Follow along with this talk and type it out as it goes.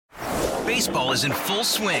Baseball is in full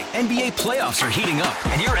swing. NBA playoffs are heating up,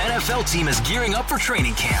 and your NFL team is gearing up for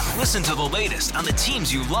training camp. Listen to the latest on the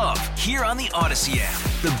teams you love here on the Odyssey app.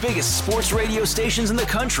 The biggest sports radio stations in the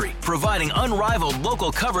country, providing unrivaled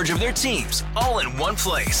local coverage of their teams, all in one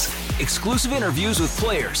place. Exclusive interviews with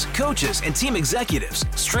players, coaches, and team executives,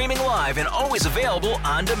 streaming live and always available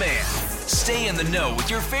on demand. Stay in the know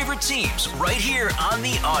with your favorite teams right here on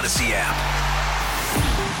the Odyssey app.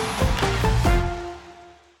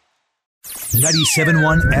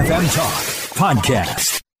 97.1 FM Talk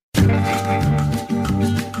Podcast.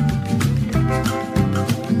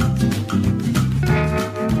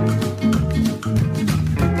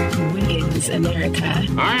 Wiggins America.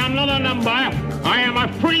 I am not a number. I am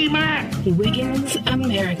a free man. Wiggins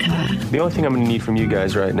America. The only thing I'm going to need from you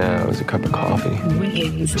guys right now is a cup of coffee.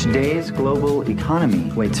 Wiggins. Today's global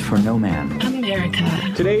economy waits for no man.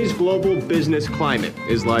 America. Today's global business climate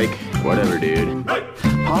is like, whatever, dude.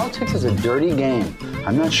 Politics is a dirty game.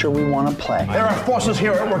 I'm not sure we want to play. There are forces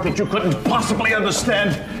here at work that you couldn't possibly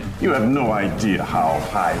understand. You have no idea how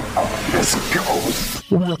high up this goes.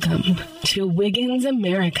 Welcome to Wiggins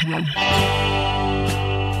America.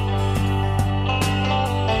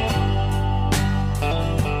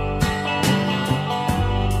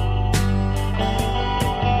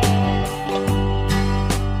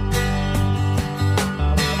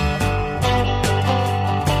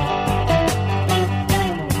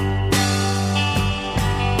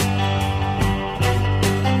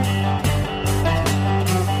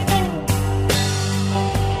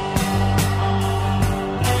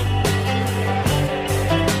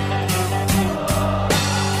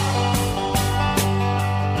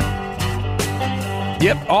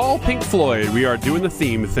 Yep, all Pink Floyd. We are doing the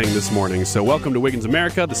theme thing this morning. So welcome to Wiggins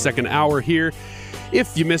America, the second hour here.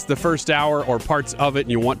 If you missed the first hour or parts of it and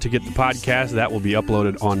you want to get the podcast, that will be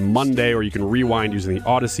uploaded on Monday, or you can rewind using the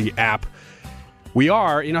Odyssey app. We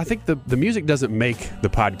are, I think the music doesn't make the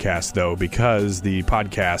podcast, though, because the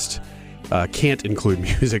podcast can't include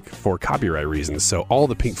music for copyright reasons. So all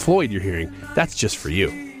the Pink Floyd you're hearing, that's just for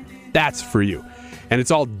you. That's for you. And it's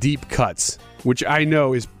all deep cuts, which I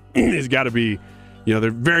know is got to be... there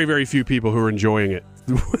are very, very few people who are enjoying it.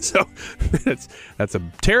 So that's a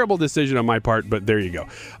terrible decision on my part, but there you go.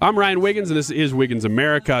 I'm Ryan Wiggins, and this is Wiggins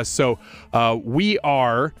America. So we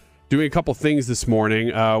are doing a couple things this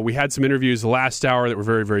morning. We had some interviews last hour that were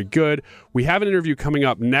very, very good. We have an interview coming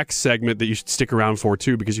up next segment that you should stick around for,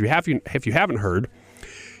 too, because if you haven't heard,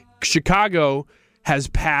 Chicago has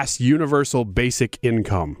passed universal basic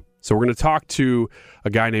income. So we're going to talk to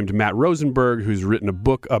a guy named Matt Rosenberg, who's written a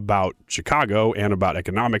book about Chicago and about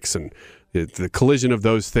economics and the collision of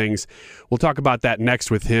those things. We'll talk about that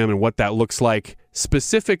next with him and what that looks like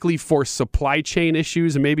specifically for supply chain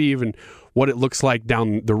issues, and maybe even what it looks like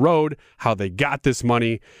down the road, how they got this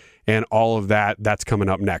money, and all of that. That's coming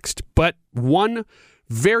up next. But one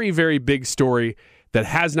very, very big story that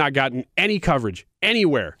has not gotten any coverage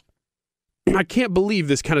anywhere. I can't believe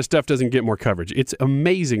this kind of stuff doesn't get more coverage. It's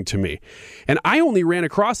amazing to me. And I only ran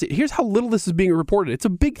across it. Here's how little this is being reported. It's a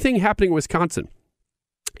big thing happening in Wisconsin.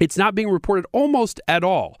 It's not being reported almost at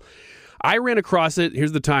all. I ran across it,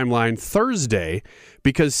 here's the timeline, Thursday,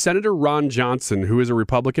 because Senator Ron Johnson, who is a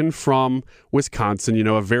Republican from Wisconsin,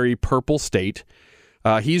 a very purple state,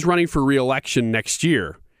 he's running for re-election next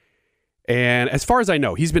year. And as far as I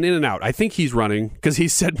know, he's been in and out. I think he's running because he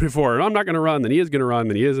said before, I'm not going to run, then he is going to run,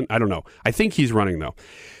 then he isn't. I don't know. I think he's running, though.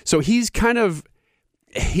 So he's kind of,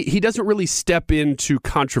 he doesn't really step into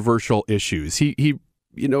controversial issues. He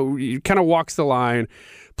kind of walks the line,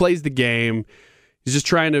 plays the game. He's just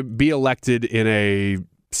trying to be elected in a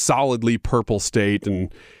solidly purple state.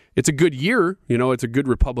 And it's a good year. It's a good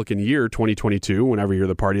Republican year, 2022. Whenever you're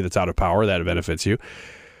the party that's out of power, that benefits you.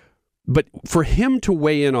 But for him to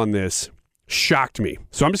weigh in on this shocked me.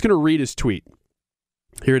 So I'm just going to read his tweet.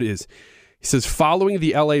 Here it is. He says, following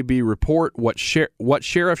the LAB report, what Sheriff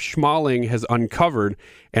Schmaling has uncovered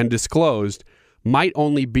and disclosed might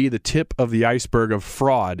only be the tip of the iceberg of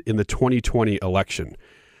fraud in the 2020 election.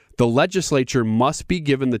 The legislature must be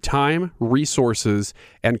given the time, resources,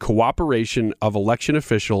 and cooperation of election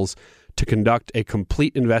officials to conduct a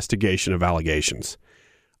complete investigation of allegations.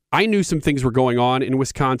 I knew some things were going on in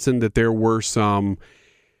Wisconsin, that there were some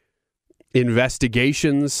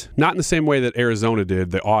investigations, not in the same way that Arizona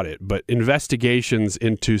did, the audit, but investigations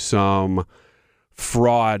into some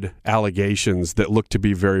fraud allegations that look to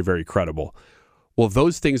be very, very credible. Well,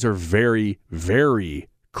 those things are very, very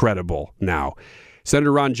credible now.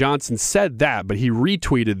 Senator Ron Johnson said that, but he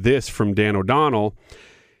retweeted this from Dan O'Donnell.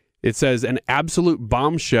 It says, an absolute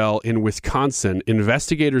bombshell in Wisconsin.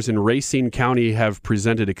 Investigators in Racine County have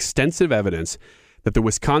presented extensive evidence that the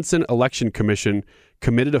Wisconsin Election Commission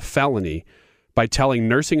committed a felony by telling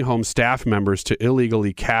nursing home staff members to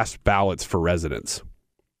illegally cast ballots for residents.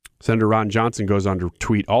 Senator Ron Johnson goes on to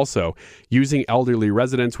tweet also, using elderly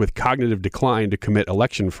residents with cognitive decline to commit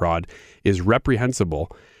election fraud is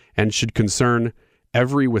reprehensible and should concern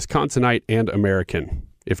every Wisconsinite and American.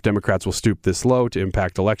 If Democrats will stoop this low to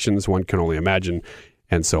impact elections, one can only imagine,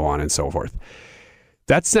 and so on and so forth.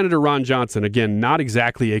 That's Senator Ron Johnson. Again, not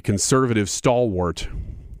exactly a conservative stalwart.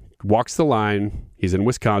 Walks the line. He's in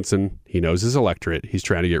Wisconsin. He knows his electorate. He's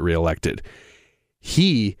trying to get reelected.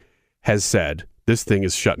 He has said this thing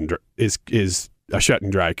is is a shut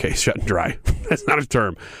and dry case. Shut and dry. That's not a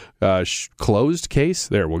term. Closed case?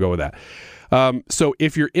 There, we'll go with that. So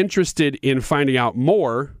if you're interested in finding out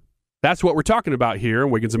more, that's what we're talking about here in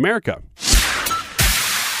Wiggins America.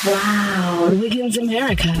 Wow, Wiggins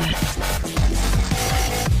America.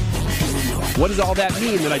 What does all that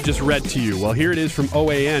mean that I just read to you? Well, here it is from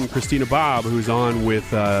OAN, Christina Bobb, who's on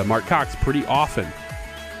with Mark Cox pretty often.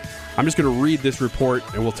 I'm just going to read this report,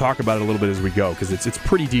 and we'll talk about it a little bit as we go, because it's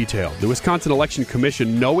pretty detailed. The Wisconsin Election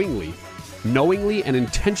Commission knowingly and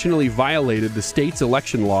intentionally violated the state's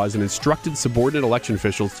election laws and instructed subordinate election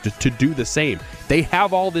officials to do the same. They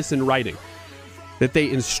have all this in writing, that they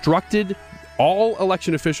instructed all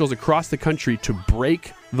election officials across the country to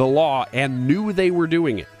break the law and knew they were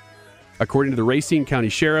doing it, according to the Racine County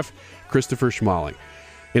Sheriff, Christopher Schmaling.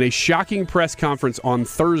 In a shocking press conference on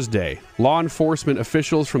Thursday, law enforcement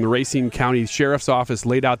officials from the Racine County Sheriff's Office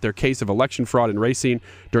laid out their case of election fraud in Racine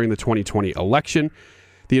during the 2020 election.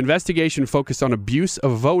 The investigation focused on abuse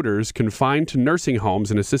of voters confined to nursing homes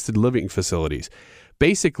and assisted living facilities.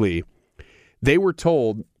 Basically, they were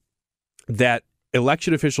told that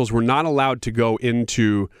election officials were not allowed to go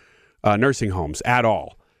into nursing homes at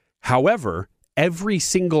all. However, every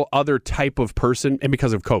single other type of person, and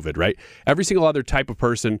because of COVID, right? Every single other type of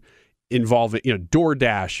person involving,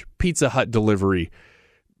 DoorDash, Pizza Hut delivery,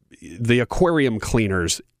 the aquarium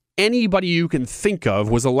cleaners, anybody you can think of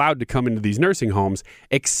was allowed to come into these nursing homes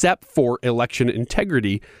except for election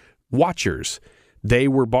integrity watchers. They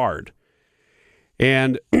were barred.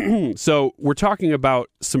 And so we're talking about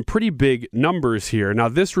some pretty big numbers here. Now,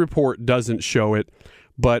 this report doesn't show it,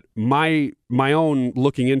 but my own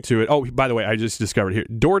looking into it. Oh, by the way, I just discovered here,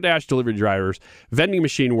 DoorDash delivery drivers, vending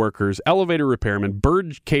machine workers, elevator repairmen,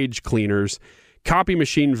 bird cage cleaners, copy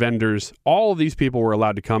machine vendors, all of these people were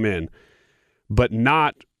allowed to come in, but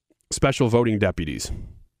not special voting deputies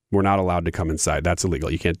were not allowed to come inside. That's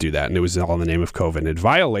illegal. You can't do that. And it was all in the name of COVID. It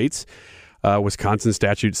violates Wisconsin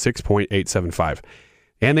statute 6.875.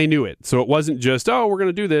 And they knew it. So it wasn't just, we're going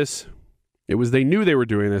to do this. It was they knew they were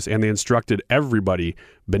doing this, and they instructed everybody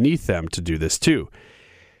beneath them to do this too.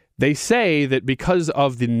 They say that because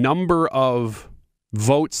of the number of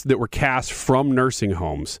votes that were cast from nursing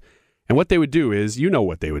homes, and what they would do is,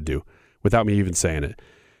 what they would do without me even saying it.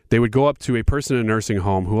 They would go up to a person in a nursing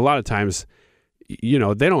home who a lot of times, they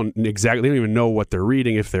don't even know what they're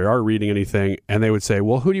reading, if they are reading anything, and they would say,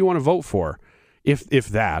 well, who do you want to vote for? If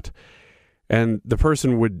that. And the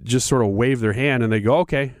person would just sort of wave their hand and they go,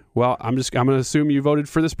 okay, well, I'm going to assume you voted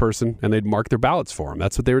for this person, and they'd mark their ballots for them.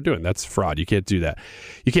 That's what they were doing. That's fraud. You can't do that.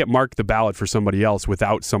 You can't mark the ballot for somebody else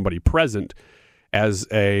without somebody present as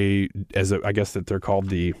I guess that they're called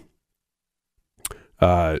the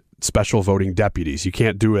special voting deputies. You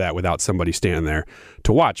can't do that without somebody standing there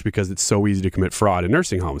to watch, because it's so easy to commit fraud in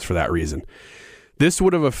nursing homes for that reason. This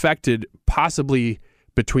would have affected possibly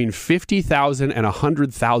between 50,000 and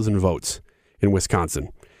 100,000 votes in Wisconsin.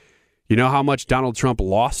 You know how much Donald Trump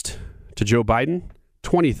lost to Joe Biden?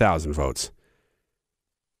 20,000 votes.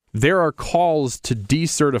 There are calls to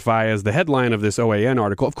decertify, as the headline of this OAN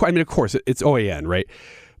article. Of course, it's OAN, right?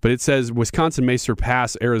 But it says Wisconsin may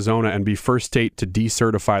surpass Arizona and be first state to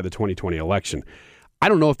decertify the 2020 election. I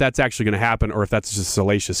don't know if that's actually going to happen or if that's just a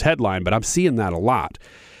salacious headline, but I'm seeing that a lot.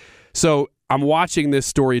 So I'm watching this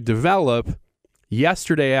story develop.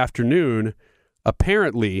 Yesterday afternoon,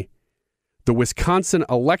 apparently, the Wisconsin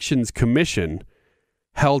Elections Commission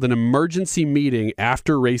held an emergency meeting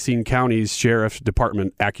after Racine County's Sheriff's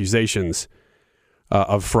Department accusations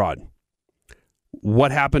of fraud.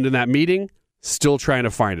 What happened in that meeting? Still trying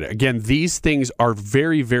to find it. Again, these things are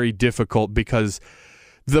very, very difficult because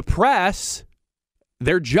the press,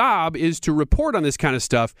 their job is to report on this kind of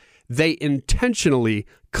stuff. They intentionally,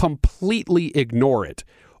 completely ignore it.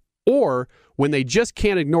 Or when they just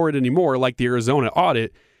can't ignore it anymore, like the Arizona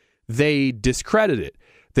audit, they discredit it.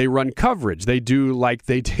 They run coverage. They do like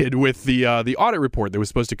they did with the audit report that was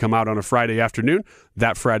supposed to come out on a Friday afternoon.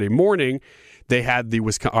 That Friday morning, they had the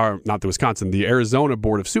Arizona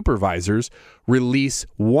Board of Supervisors release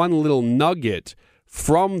one little nugget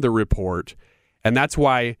from the report. And that's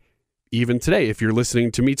why even today, if you're listening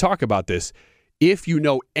to me talk about this, if you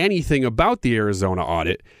know anything about the Arizona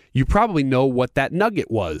audit, you probably know what that nugget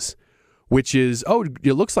was, which is,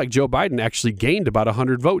 it looks like Joe Biden actually gained about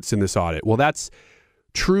 100 votes in this audit. Well, that's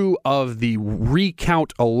true of the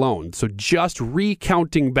recount alone. So just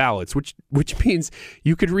recounting ballots, which means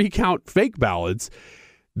you could recount fake ballots.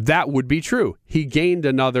 That would be true. He gained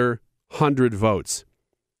another 100 votes.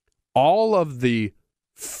 All of the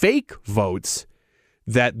fake votes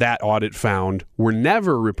that audit found were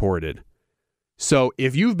never reported. So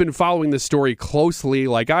if you've been following this story closely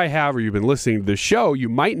like I have, or you've been listening to the show, you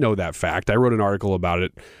might know that fact. I wrote an article about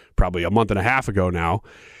it probably a month and a half ago now.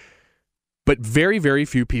 But very, very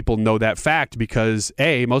few people know that fact because,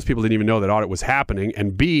 A, most people didn't even know that audit was happening,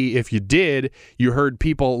 and B, if you did, you heard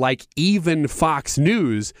people like even Fox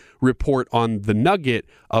News report on the nugget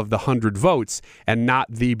of the 100 votes and not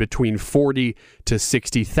the between 40 to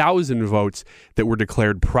 60,000 votes that were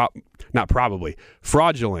declared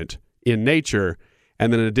fraudulent in nature,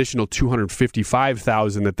 and then an additional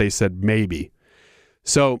 255,000 that they said maybe.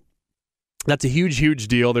 So that's a huge, huge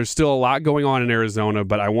deal. There's still a lot going on in Arizona,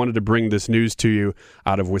 but I wanted to bring this news to you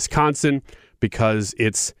out of Wisconsin because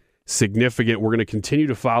it's significant. We're going to continue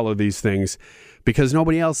to follow these things because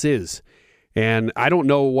nobody else is. And I don't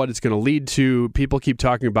know what it's going to lead to. People keep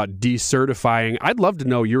talking about decertifying. I'd love to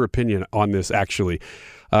know your opinion on this, actually.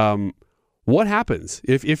 What happens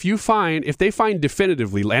if they find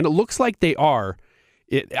definitively, and it looks like they are,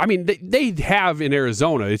 they have in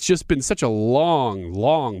Arizona. It's just been such a long,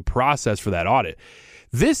 long process for that audit.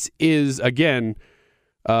 This is, again,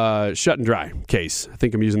 shut and dry case. I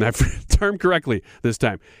think I'm using that term correctly this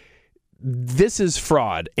time. This is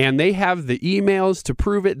fraud, and they have the emails to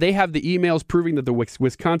prove it. They have the emails proving that the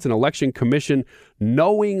Wisconsin Election Commission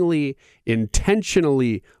knowingly,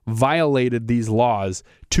 intentionally violated these laws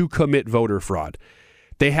to commit voter fraud.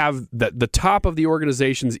 They have the top of the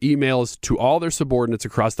organization's emails to all their subordinates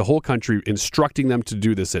across the whole country instructing them to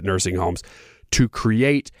do this at nursing homes, to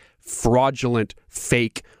create fraudulent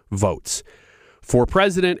fake votes. For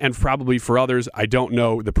president and probably for others, I don't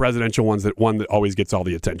know, the presidential one that always gets all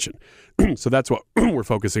the attention. So that's what we're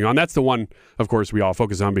focusing on. That's the one, of course, we all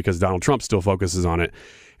focus on because Donald Trump still focuses on it,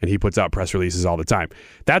 and he puts out press releases all the time.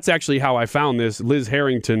 That's actually how I found this. Liz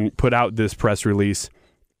Harrington put out this press release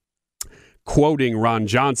quoting Ron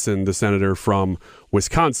Johnson, the senator from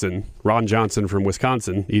Wisconsin. Ron Johnson from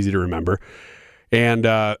Wisconsin, easy to remember. And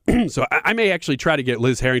so I may actually try to get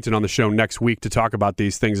Liz Harrington on the show next week to talk about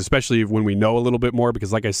these things, especially when we know a little bit more,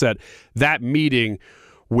 because like I said, that meeting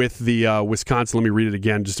with the Wisconsin, let me read it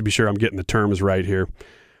again just to be sure I'm getting the terms right here.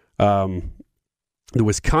 The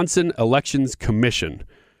Wisconsin Elections Commission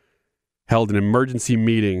held an emergency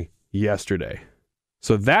meeting yesterday.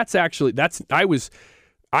 So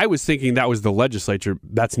I was thinking that was the legislature.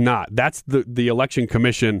 That's not. That's the election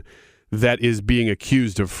commission that is being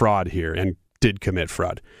accused of fraud here and did commit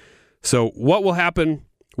fraud. So what will happen?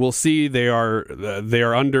 We'll see. They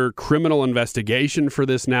are under criminal investigation for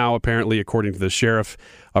this now, apparently, according to the sheriff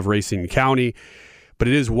of Racine County. But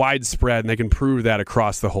it is widespread, and they can prove that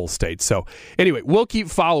across the whole state. So anyway, we'll keep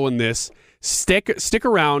following this. Stick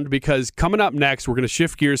around, because coming up next, we're going to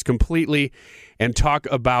shift gears completely and talk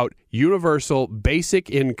about universal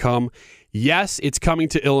basic income. Yes, it's coming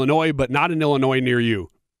to Illinois, but not in Illinois near you.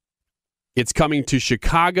 It's coming to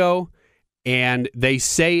Chicago, and they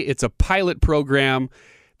say it's a pilot program.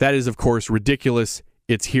 That is, of course, ridiculous.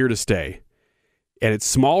 It's here to stay. And it's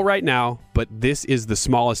small right now, but this is the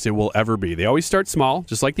smallest it will ever be. They always start small,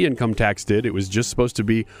 just like the income tax did. It was just supposed to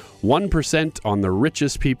be 1% on the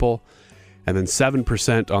richest people and then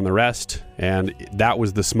 7% on the rest. And that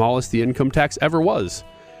was the smallest the income tax ever was,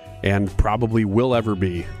 and probably will ever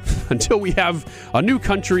be until we have a new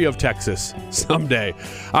country of Texas someday.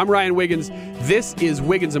 I'm Ryan Wiggins. This is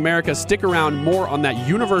Wiggins America. Stick around. More on that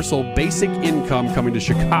universal basic income coming to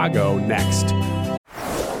Chicago next.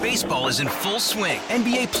 Baseball is in full swing.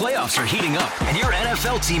 NBA playoffs are heating up, and your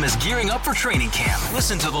NFL team is gearing up for training camp.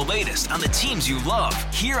 Listen to the latest on the teams you love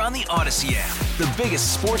here on the Odyssey app. The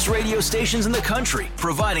biggest sports radio stations in the country,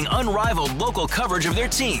 providing unrivaled local coverage of their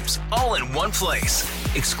teams, all in one place.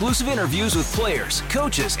 Exclusive interviews with players,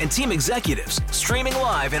 coaches, and team executives, streaming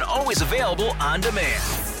live and always available on demand.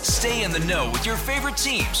 Stay in the know with your favorite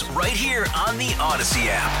teams right here on the Odyssey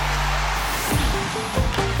app.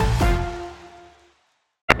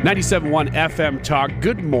 97.1 FM Talk.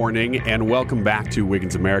 Good morning and welcome back to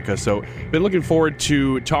Wiggins America. So, been looking forward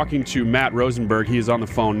to talking to Matt Rosenberg. He is on the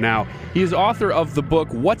phone now. He is author of the book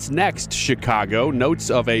What's Next, Chicago? Notes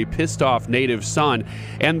of a Pissed Off Native Son.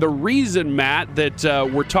 And the reason, Matt, that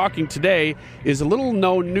we're talking today is a little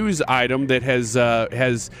known news item that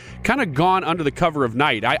has kind of gone under the cover of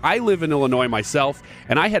night. I live in Illinois myself,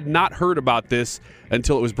 and I had not heard about this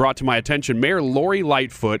until it was brought to my attention. Mayor Lori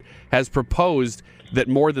Lightfoot has proposed that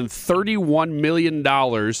more than $31 million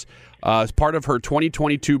as part of her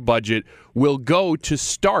 2022 budget will go to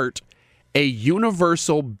start a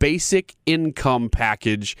universal basic income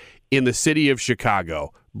package in the city of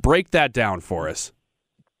Chicago. Break that down for us.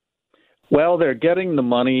 Well, they're getting the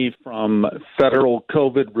money from federal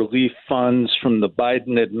COVID relief funds from the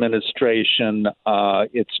Biden administration.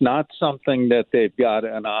 It's not something that they've got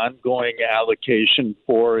an ongoing allocation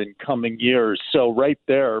for in coming years. So right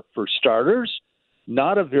there, for starters,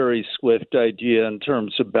 not a very swift idea in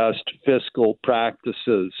terms of best fiscal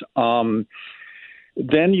practices.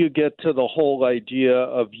 Then you get to the whole idea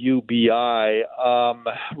of UBI.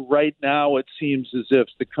 Right now, it seems as if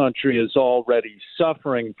the country is already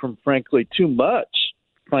suffering from, frankly, too much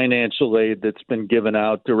financial aid that's been given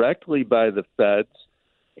out directly by the feds.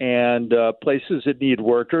 And places that need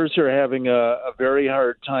workers are having a very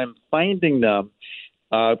hard time finding them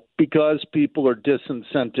because people are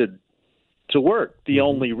disincented to work. The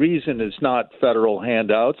only reason is not federal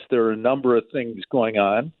handouts. There are a number of things going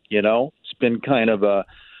on. You know, it's been kind of a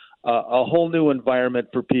whole new environment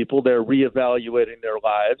for people. They're reevaluating their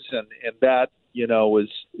lives, and that, you know, is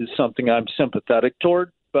something I'm sympathetic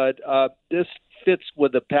toward. But this fits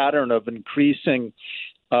with a pattern of increasing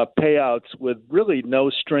payouts with really no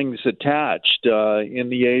strings attached in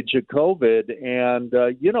the age of COVID. And,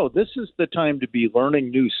 you know, this is the time to be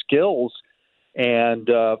learning new skills and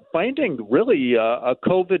finding really a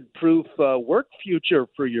COVID-proof work future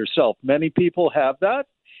for yourself. Many people have that,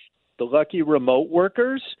 the lucky remote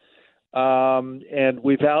workers, and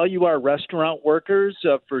we value our restaurant workers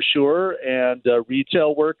for sure, and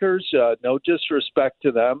retail workers. No disrespect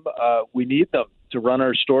to them. We need them to run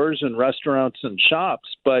our stores and restaurants and shops,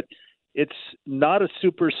 but it's not a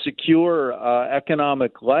super secure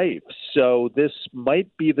economic life. So this might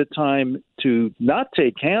be the time to not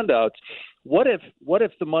take handouts. What if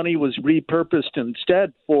the money was repurposed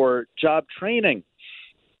instead for job training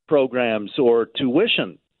programs or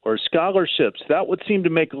tuition or scholarships? That would seem to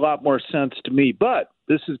make a lot more sense to me. But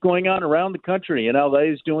this is going on around the country, and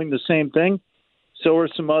LA is doing the same thing. So are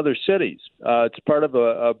some other cities. It's part of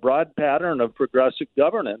a broad pattern of progressive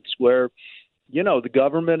governance where, you know, the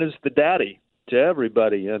government is the daddy to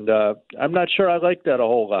everybody, and I'm not sure I like that a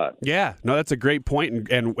whole lot. Yeah, no, that's a great point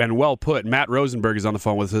and well put. Matt Rosenberg is on the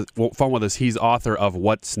phone with us. He's author of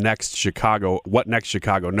What's Next, Chicago? What Next,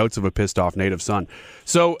 Chicago? Notes of a Pissed Off Native Son.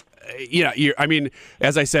 So, I mean,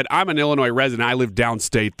 as I said, I'm an Illinois resident. I live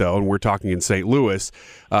downstate, though, and we're talking in St. Louis,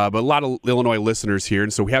 but a lot of Illinois listeners here,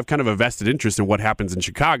 and so we have kind of a vested interest in what happens in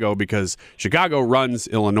Chicago because Chicago runs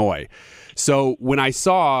Illinois. So when I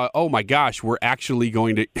saw, oh my gosh, we're actually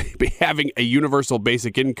going to be having a universal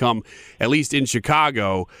basic income, at least in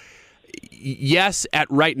Chicago, yes, at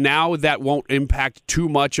right now, that won't impact too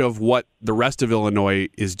much of what the rest of Illinois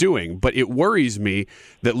is doing. But it worries me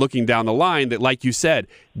that looking down the line, that like you said,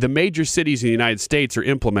 the major cities in the United States are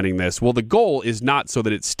implementing this. Well, the goal is not so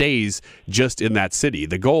that it stays just in that city.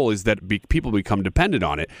 The goal is that people become dependent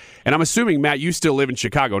on it. And I'm assuming, Matt, you still live in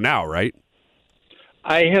Chicago now, right?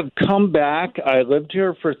 I have come back. I lived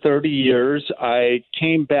here for 30 years. I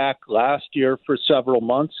came back last year for several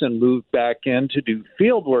months and moved back in to do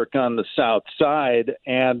field work on the South Side.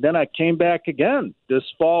 And then I came back again this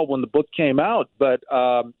fall when the book came out. But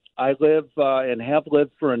I live and have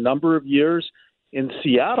lived for a number of years in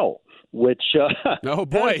Seattle, which oh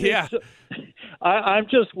boy, yeah. I'm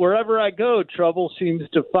just, wherever I go, trouble seems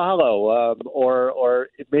to follow, or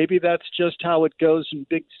maybe that's just how it goes in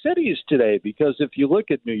big cities today, because if you look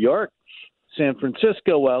at New York, San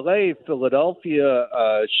Francisco, L.A., Philadelphia,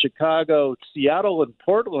 Chicago, Seattle, and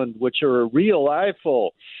Portland, which are a real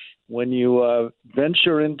eyeful when you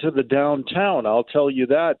venture into the downtown, I'll tell you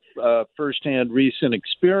that firsthand recent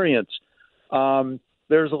experience.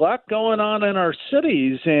 There's a lot going on in our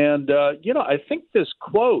cities, and, I think this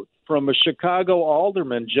quote from a Chicago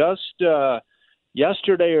alderman just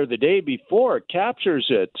yesterday or the day before captures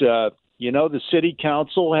it. The city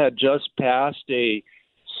council had just passed a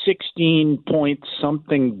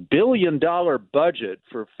 16-point-something billion budget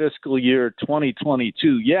for fiscal year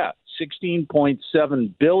 2022. Yeah,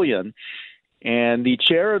 $16.7 billion. And the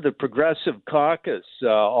chair of the Progressive Caucus,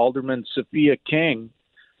 Alderman Sophia King,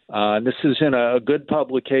 This is in a good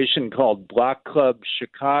publication called Block Club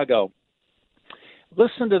Chicago.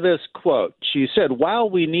 Listen to this quote. She said, while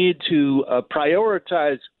we need to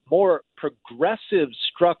prioritize more progressive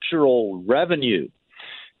structural revenue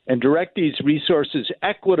and direct these resources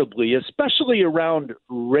equitably, especially around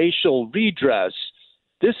racial redress,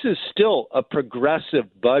 this is still a progressive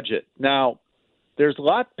budget. Now, there's a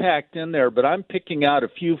lot packed in there, but I'm picking out a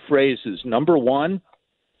few phrases. Number one,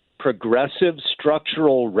 progressive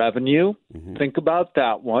structural revenue. Mm-hmm. Think about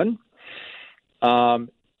that one.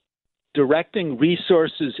 Directing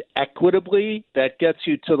resources equitably. That gets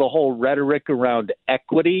you to the whole rhetoric around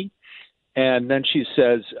equity. And then she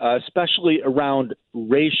says, especially around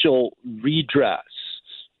racial redress.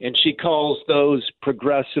 And she calls those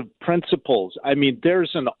progressive principles. I mean, there's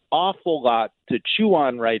an awful lot to chew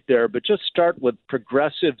on right there, but just start with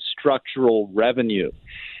progressive structural revenue.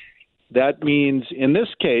 That means, in this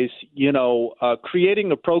case,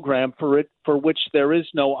 creating a program for which there is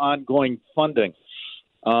no ongoing funding,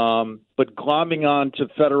 but glomming on to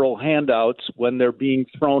federal handouts when they're being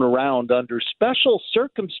thrown around under special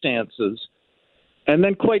circumstances, and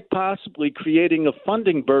then quite possibly creating a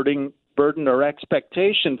funding burden or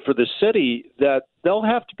expectation for the city that they'll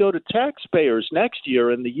have to go to taxpayers next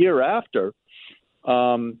year and the year after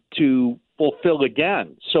to fulfill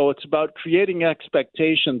again. So it's about creating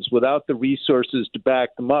expectations without the resources to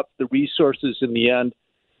back them up. The resources in the end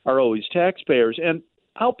are always taxpayers. And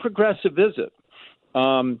how progressive is it?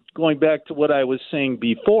 Going back to what I was saying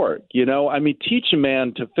before, teach a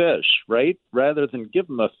man to fish, right? Rather than give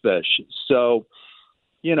him a fish. So,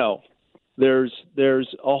 there's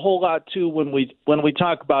a whole lot too when we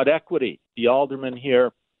talk about equity. The alderman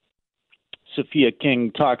here, Sophia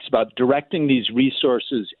King, talks about directing these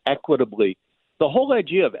resources equitably. The whole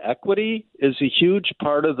idea of equity is a huge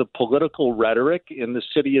part of the political rhetoric in the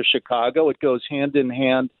city of Chicago. It goes hand in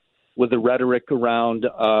hand with the rhetoric around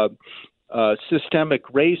systemic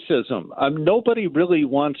racism. Nobody really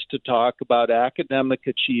wants to talk about academic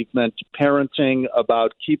achievement, parenting,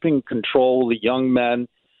 about keeping control of the young men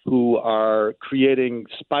who are creating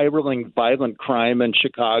spiraling violent crime in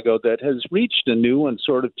Chicago that has reached a new and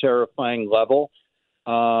sort of terrifying level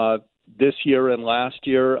this year and last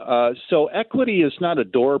year. So equity is not a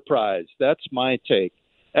door prize. That's my take.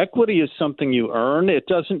 Equity is something you earn. It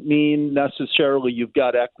doesn't mean necessarily you've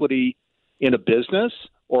got equity in a business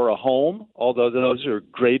or a home, although those are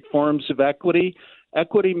great forms of equity.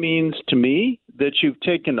 Equity means to me that you've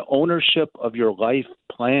taken ownership of your life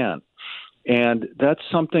plan. And that's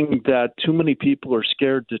something that too many people are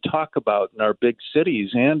scared to talk about in our big cities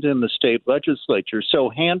and in the state legislature. So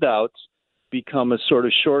handouts become a sort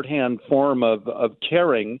of shorthand form of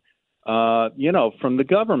caring, from the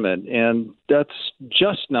government. And that's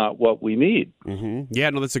just not what we need. Mm-hmm. Yeah,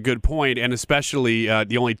 no, that's a good point. And especially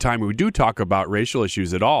the only time we do talk about racial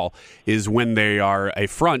issues at all is when they are a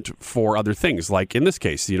front for other things. Like in this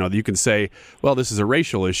case, you can say, well, this is a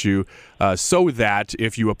racial issue so that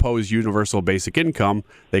if you oppose universal basic income,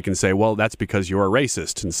 they can say, well, that's because you're a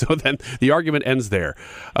racist. And so then the argument ends there.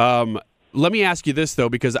 Let me ask you this, though,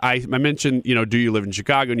 because I mentioned, do you live in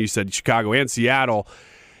Chicago? And you said Chicago and Seattle.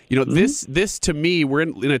 This to me, we're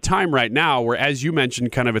in a time right now where, as you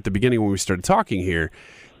mentioned kind of at the beginning when we started talking here,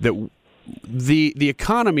 that the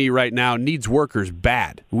economy right now needs workers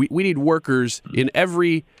bad. We need workers in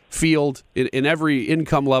every field, in every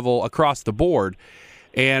income level across the board.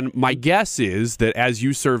 And my guess is that as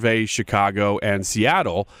you survey Chicago and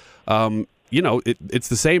Seattle, it's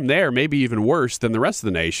the same there, maybe even worse than the rest of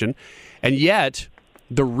the nation. And yet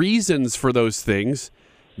the reasons for those things,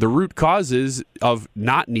 the root causes of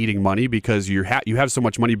not needing money because you have so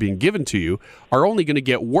much money being given to you, are only going to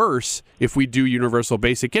get worse if we do universal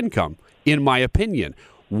basic income, in my opinion.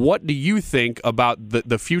 What do you think about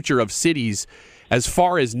the future of cities as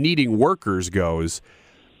far as needing workers goes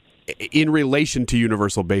in relation to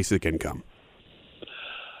universal basic income?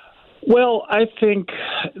 Well, I think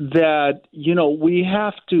that, we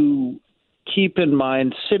have to keep in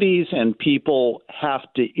mind cities and people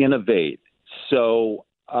have to innovate. So,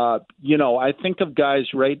 I think of guys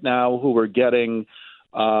right now who are getting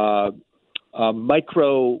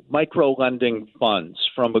micro lending funds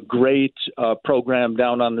from a great program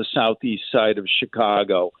down on the southeast side of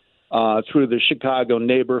Chicago through the Chicago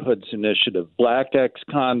Neighborhoods Initiative. Black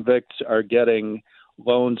ex-convicts are getting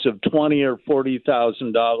loans of $20,000 or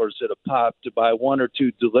 $40,000 at a pop to buy one or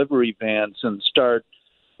two delivery vans and start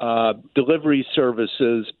delivery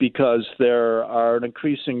services because there are an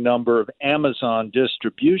increasing number of Amazon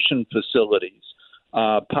distribution facilities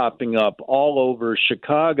popping up all over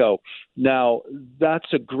Chicago. Now,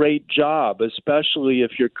 that's a great job, especially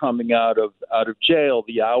if you're coming out of jail.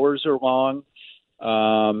 The hours are long,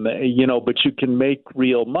 but you can make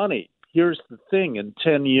real money. Here's the thing. In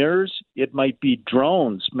 10 years, it might be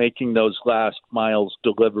drones making those last miles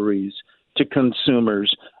deliveries to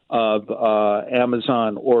consumers of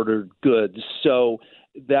Amazon-ordered goods. So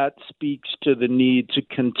that speaks to the need to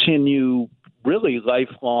continue really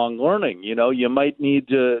lifelong learning. You might need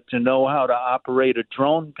to know how to operate a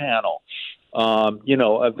drone panel.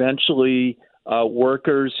 Eventually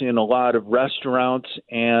workers in a lot of restaurants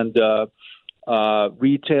and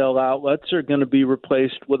retail outlets are going to be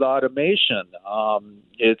replaced with automation.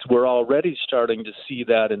 We're already starting to see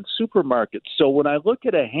that in supermarkets. So when I look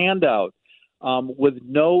at a handout with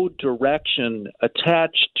no direction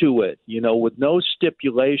attached to it, with no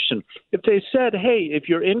stipulation, if they said, hey, if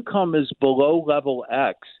your income is below level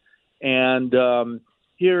X and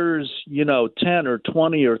here's, $10 or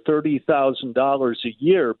 $20 or $30,000 a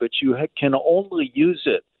year, but you can only use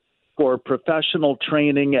it for professional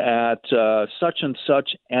training at such and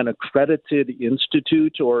such an accredited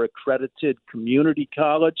institute or accredited community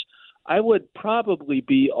college, I would probably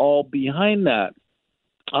be all behind that.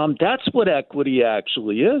 That's what equity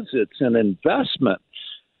actually is. It's an investment,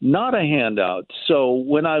 not a handout. So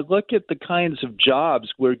when I look at the kinds of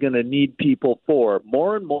jobs we're going to need people for,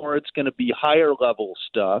 more and more it's going to be higher level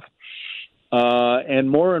stuff. And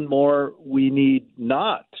more we need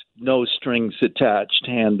not no strings attached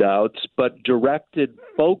handouts, but directed,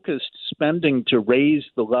 focused spending to raise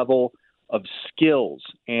the level of skills.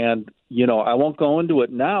 And, I won't go into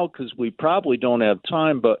it now because we probably don't have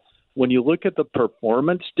time, but when you look at the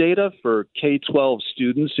performance data for K-12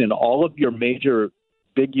 students in all of your major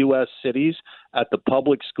big U.S. cities at the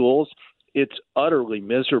public schools, it's utterly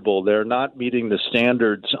miserable. They're not meeting the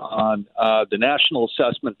standards on the National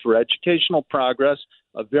Assessment for Educational Progress,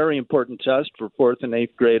 a very important test for 4th and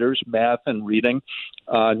 8th graders, math and reading.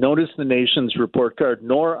 Notice the nation's report card,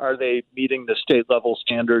 nor are they meeting the state-level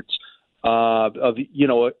standards of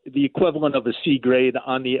the equivalent of a C grade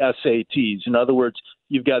on the SATs. In other words,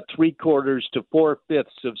 you've got 3/4 to 4/5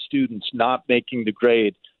 of students not making the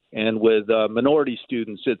grade. And with minority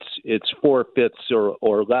students, it's 4/5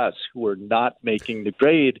 or less who are not making the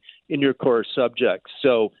grade in your core subjects.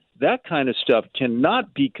 So that kind of stuff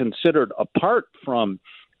cannot be considered apart from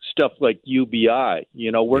stuff like UBI.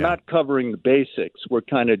 We're not covering the basics. We're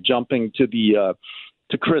kind of jumping to the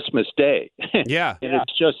to Christmas Day. Yeah. And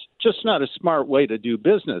it's just not a smart way to do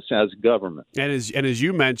business as a government. And as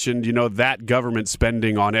you mentioned, that government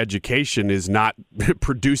spending on education is not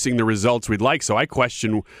producing the results we'd like. So I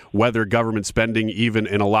question whether government spending even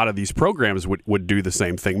in a lot of these programs would do the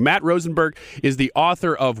same thing. Matt Rosenberg is the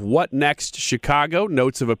author of What Next Chicago?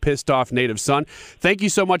 Notes of a Pissed Off Native Son. Thank you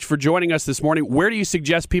so much for joining us this morning. Where do you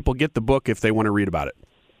suggest people get the book if they want to read about it?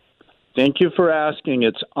 Thank you for asking.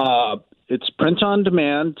 It's print on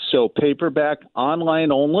demand, so paperback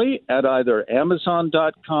online only at either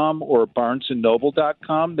Amazon.com or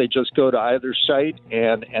BarnesandNoble.com. They just go to either site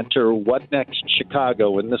and enter What Next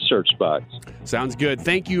Chicago in the search box. Sounds good.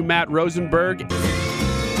 Thank you, Matt Rosenberg.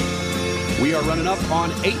 We are running up on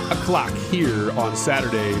 8 o'clock here on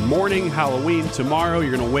Saturday morning, Halloween. Tomorrow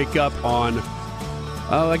you're going to wake up on,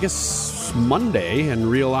 Monday and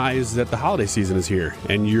realize that the holiday season is here.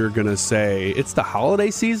 And you're going to say, it's the holiday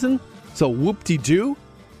season? So whoop-de-doo,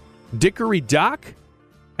 dickory-dock,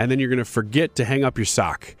 and then you're going to forget to hang up your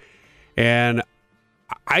sock. And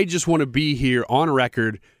I just want to be here on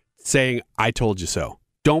record saying, I told you so.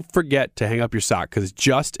 Don't forget to hang up your sock, because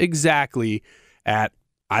just exactly at,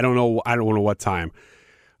 I don't know what time,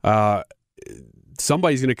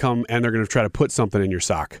 somebody's going to come and they're going to try to put something in your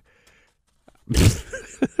sock.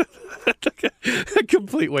 A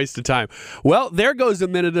complete waste of time. Well, there goes a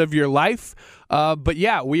minute of your life. But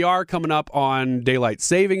yeah, we are coming up on daylight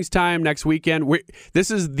savings time next weekend. This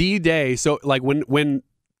is the day. So like when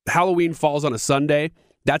Halloween falls on a Sunday,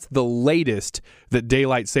 that's the latest that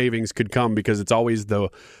daylight savings could come, because it's always the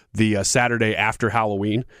Saturday after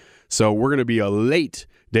Halloween. So we're going to be a late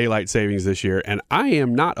daylight savings this year. And I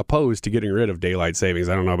am not opposed to getting rid of daylight savings.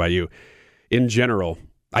 I don't know about you. In general,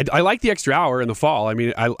 I like the extra hour in the fall. I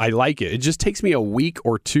mean, I like it. It just takes me a week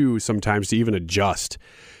or two sometimes to even adjust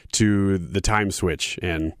to the time switch,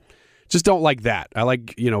 and just don't like that. I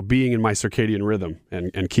like, being in my circadian rhythm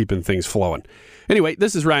and keeping things flowing. Anyway,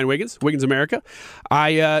 this is Ryan Wiggins, Wiggins America.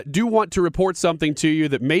 I do want to report something to you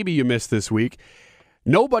that maybe you missed this week.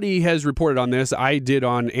 Nobody has reported on this. I did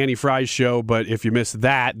on Annie Fry's show, but if you missed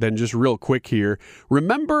that, then just real quick here.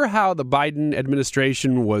 Remember how the Biden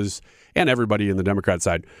administration was, and everybody in the Democrat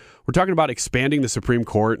side, we're talking about expanding the Supreme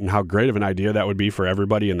Court and how great of an idea that would be for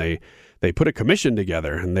everybody, and they put a commission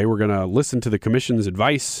together, and they were going to listen to the commission's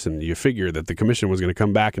advice, and you figure that the commission was going to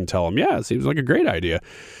come back and tell them, yeah, it seems like a great idea.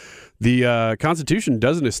 The Constitution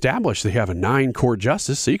doesn't establish they have a 9-court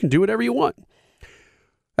justice, so you can do whatever you want.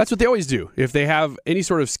 That's what they always do. If they have any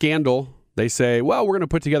sort of scandal, they say, well, we're going to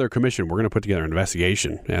put together a commission. We're going to put together an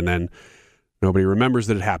investigation. And then nobody remembers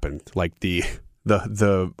that it happened. Like the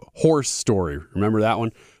horse story. Remember that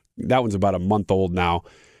one? That one's about a month old now.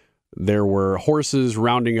 There were horses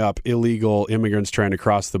rounding up illegal immigrants trying to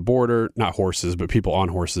cross the border. Not horses, but people on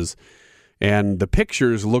horses. And the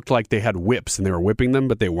pictures looked like they had whips and they were whipping them,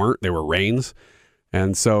 but they weren't. They were reins.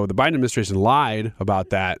 And so the Biden administration lied about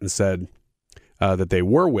that and said that they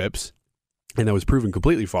were whips, and that was proven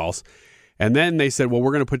completely false. And then they said, well,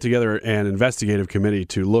 we're going to put together an investigative committee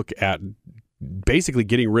to look at basically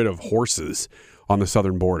getting rid of horses on the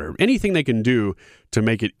southern border. Anything they can do to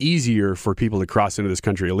make it easier for people to cross into this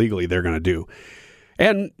country illegally, they're going to do.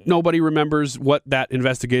 And nobody remembers what that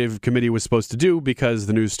investigative committee was supposed to do because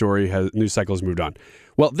the news cycle has moved on.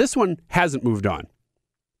 Well, this one hasn't moved on.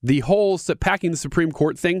 The whole packing the Supreme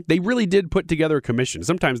Court thing, they really did put together a commission.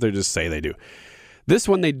 Sometimes they just say they do. This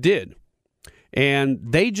one they did. And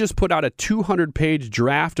they just put out a 200-page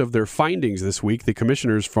draft of their findings this week, the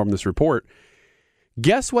commissioners from this report.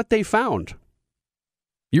 Guess what they found?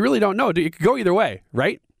 You really don't know. It could go either way,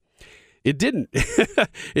 right? It didn't.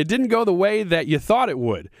 It didn't go the way that you thought it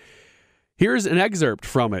would. Here's an excerpt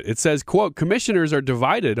from it. It says, quote, commissioners are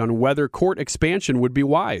divided on whether court expansion would be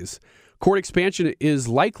wise. Court expansion is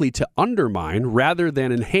likely to undermine rather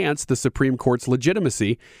than enhance the Supreme Court's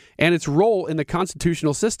legitimacy and its role in the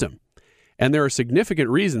constitutional system. And there are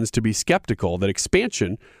significant reasons to be skeptical that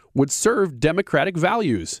expansion would serve democratic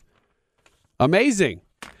values. Amazing.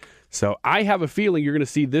 So I have a feeling you're going to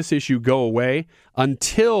see this issue go away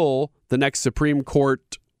until the next Supreme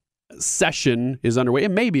Court session is underway.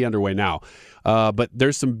 It may be underway now, but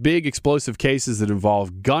there's some big explosive cases that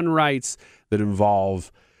involve gun rights, that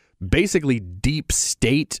involve basically deep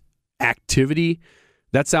state activity.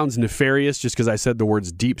 That sounds nefarious just because I said the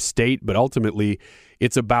words deep state, but ultimately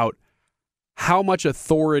it's about how much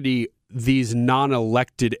authority these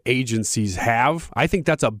non-elected agencies have. I think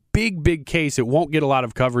that's a big, big case. It won't get a lot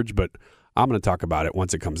of coverage, but I'm going to talk about it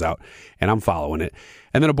once it comes out, and I'm following it.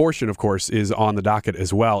 And then abortion, of course, is on the docket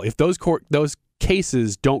as well. If those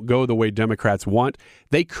cases don't go the way Democrats want,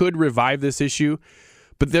 they could revive this issue,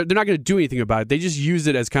 but they're not going to do anything about it. They just use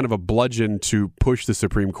it as kind of a bludgeon to push the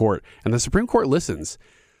Supreme Court, and the Supreme Court listens.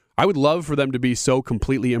 I would love for them to be so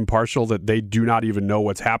completely impartial that they do not even know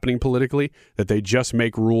what's happening politically, that they just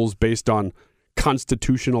make rules based on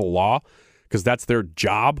constitutional law, because that's their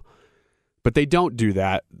job. But they don't do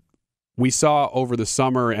that. We saw over the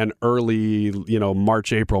summer and early,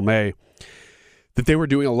 March, April, May, that they were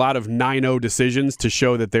doing a lot of 9-0 decisions to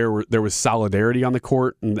show that there was solidarity on the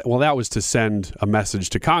court. And, well, that was to send a message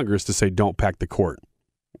to Congress to say, don't pack the court.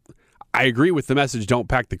 I agree with the message, don't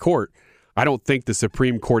pack the court. I don't think the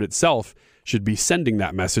Supreme Court itself should be sending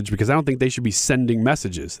that message, because I don't think they should be sending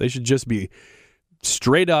messages. They should just be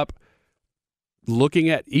straight up looking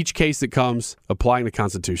at each case that comes, applying the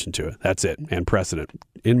Constitution to it. That's it, and precedent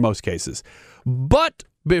in most cases. But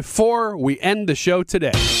before we end the show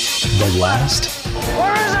today, the last.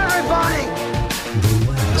 Where is everybody?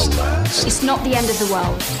 The last. It's not the end of the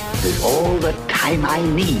world. There's all the time I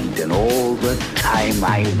need and all the time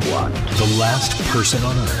I want. The last person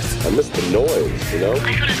on Earth. I missed the noise, I thought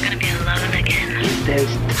I was going to be alone again.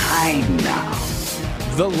 There's time now.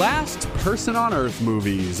 The Last Person on Earth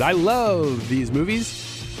movies. I love these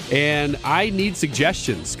movies, and I need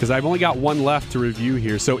suggestions because I've only got one left to review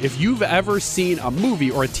here. So if you've ever seen a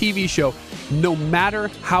movie or a TV show, no matter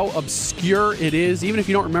how obscure it is, even if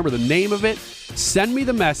you don't remember the name of it, send me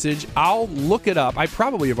the message. I'll look it up. I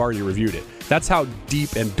probably have already reviewed it. That's how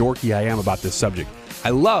deep and dorky I am about this subject. I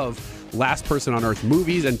love Last Person on Earth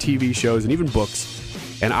movies and TV shows and even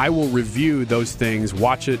books, and I will review those things,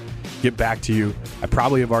 watch it, get back to you. I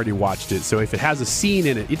probably have already watched it, so if it has a scene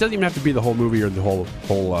in it, it doesn't even have to be the whole movie or the whole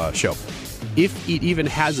show. If it even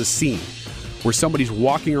has a scene where somebody's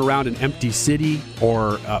walking around an empty city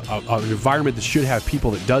or an environment that should have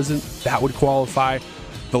people that doesn't, that would qualify.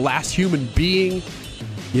 The last human being,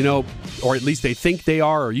 or at least they think they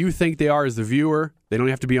are, or you think they are as the viewer. They don't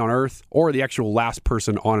have to be on Earth, or the actual last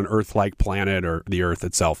person on an Earth-like planet or the Earth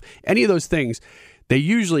itself. Any of those things, they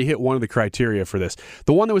usually hit one of the criteria for this.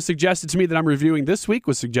 The one that was suggested to me that I'm reviewing this week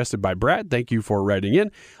was suggested by Brad. Thank you for writing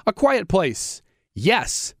in. A Quiet Place.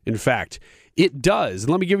 Yes, in fact, it does.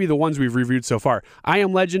 And let me give you the ones we've reviewed so far. I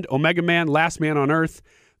Am Legend, Omega Man, Last Man on Earth.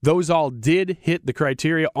 Those all did hit the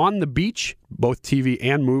criteria. On the Beach, both TV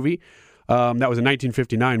and movie. That was a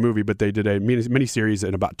 1959 movie, but they did a miniseries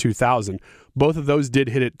in about 2000. Both of those did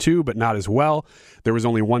hit it too, but not as well. There was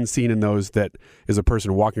only one scene in those that is a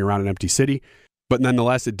person walking around an empty city. But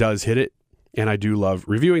nonetheless, it does hit it. And I do love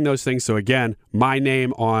reviewing those things. So again, my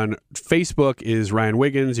name on Facebook is Ryan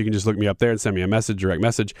Wiggins. You can just look me up there and send me a message, direct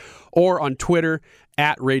message. Or on Twitter,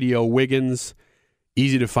 @RadioWiggins.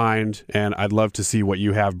 Easy to find, and I'd love to see what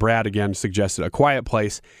you have. Brad, again, suggested A Quiet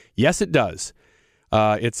Place. Yes, it does.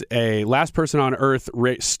 It's a Last Person on Earth,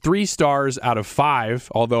 3 stars out of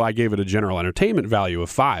 5, although I gave it a general entertainment value of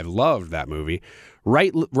 5. Loved that movie.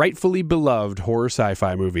 Rightfully beloved horror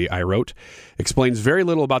sci-fi movie, I wrote. Explains very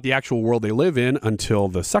little about the actual world they live in until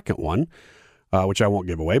the second one, which I won't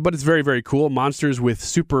give away, but it's very, very cool. Monsters with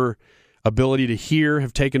super ability to hear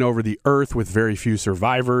have taken over the Earth with very few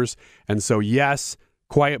survivors. And so, yes,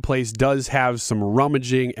 Quiet Place does have some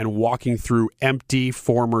rummaging and walking through empty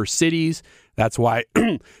former cities. That's why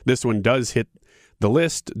this one does hit the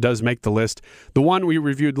list, does make the list. The one we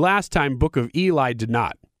reviewed last time, Book of Eli, did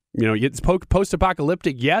not. You know, it's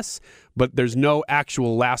post-apocalyptic, yes, but there's no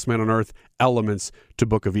actual Last Man on Earth elements to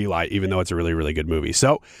Book of Eli, even though it's a really, really good movie.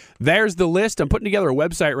 So there's the list. I'm putting together a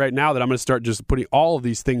website right now that I'm going to start just putting all of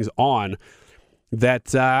these things on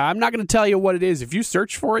that I'm not going to tell you what it is. If you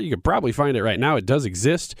search for it, you can probably find it right now. It does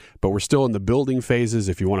exist, but we're still in the building phases.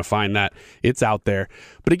 If you want to find that, it's out there.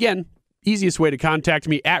 But again, easiest way to contact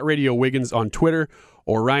me, @RadioWiggins on Twitter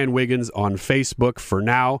or Ryan Wiggins on Facebook for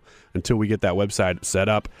now until we get that website set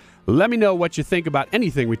up. Let me know what you think about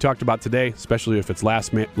anything we talked about today, especially if it's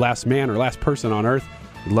last man or last person on Earth.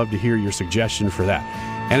 I'd love to hear your suggestion for that.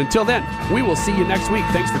 And until then, we will see you next week.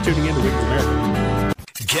 Thanks for tuning in to Wiggins America.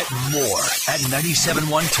 Get more at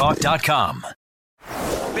 971talk.com.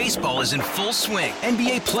 Baseball is in full swing.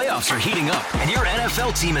 NBA playoffs are heating up, and your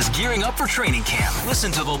NFL team is gearing up for training camp. Listen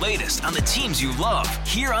to the latest on the teams you love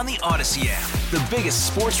here on the Odyssey app. The biggest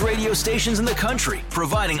sports radio stations in the country,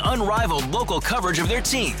 providing unrivaled local coverage of their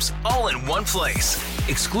teams, all in one place.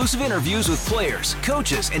 Exclusive interviews with players,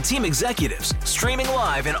 coaches, and team executives, streaming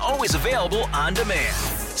live and always available on demand.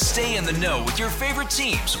 Stay in the know with your favorite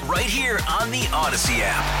teams right here on the Odyssey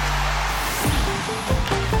app.